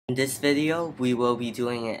In this video, we will be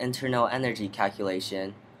doing an internal energy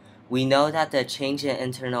calculation. We know that the change in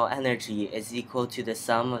internal energy is equal to the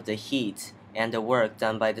sum of the heat and the work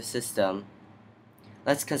done by the system.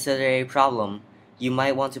 Let's consider a problem. You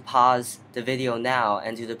might want to pause the video now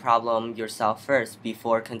and do the problem yourself first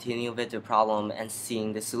before continuing with the problem and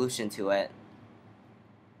seeing the solution to it.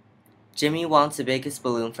 Jimmy wants the biggest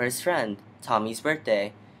balloon for his friend, Tommy's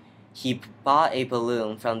birthday. He bought a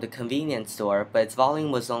balloon from the convenience store, but its volume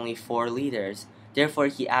was only 4 liters. Therefore,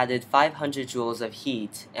 he added 500 joules of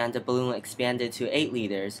heat, and the balloon expanded to 8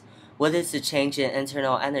 liters. What is the change in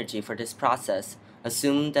internal energy for this process?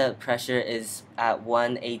 Assume the pressure is at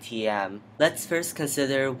 1 atm. Let's first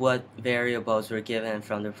consider what variables were given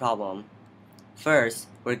from the problem. First,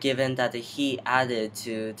 we're given that the heat added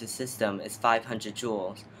to the system is 500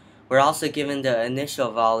 joules. We're also given the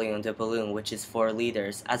initial volume of the balloon, which is 4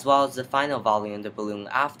 liters, as well as the final volume of the balloon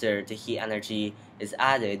after the heat energy is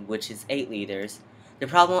added, which is 8 liters. The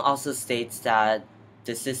problem also states that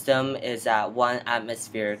the system is at 1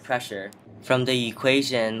 atmospheric pressure. From the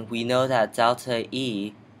equation, we know that delta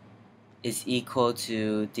E is equal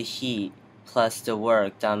to the heat plus the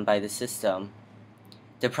work done by the system.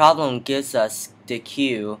 The problem gives us the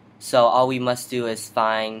Q, so all we must do is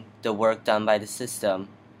find the work done by the system.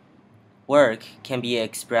 Work can be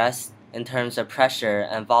expressed in terms of pressure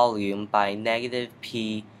and volume by negative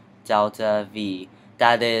P delta V.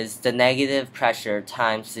 That is, the negative pressure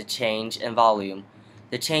times the change in volume.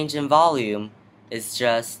 The change in volume is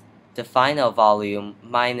just the final volume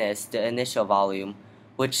minus the initial volume,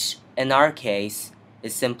 which in our case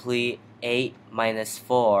is simply 8 minus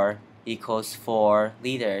 4 equals 4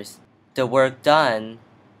 liters. The work done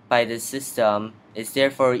by the system is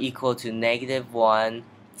therefore equal to negative 1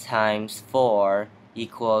 times 4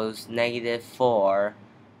 equals negative 4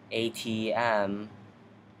 atm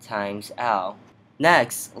times L.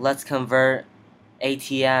 Next, let's convert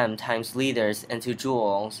atm times liters into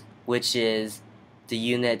joules, which is the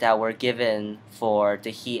unit that we're given for the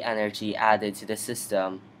heat energy added to the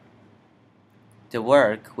system. The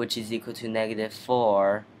work, which is equal to negative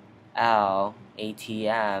 4 L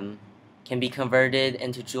atm, can be converted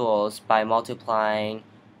into joules by multiplying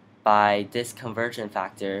by this conversion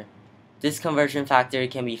factor. This conversion factor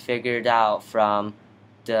can be figured out from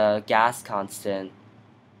the gas constant.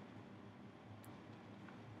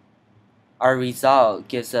 Our result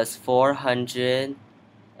gives us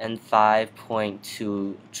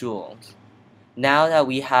 405.2 joules. Now that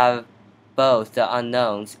we have both the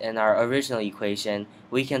unknowns in our original equation,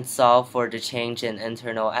 we can solve for the change in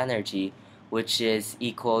internal energy, which is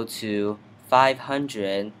equal to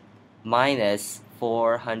 500 minus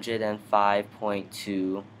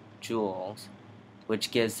 405.2 joules,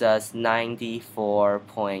 which gives us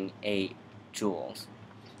 94.8 joules.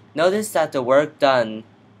 Notice that the work done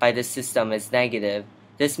by the system is negative.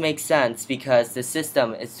 This makes sense because the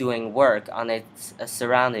system is doing work on its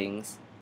surroundings.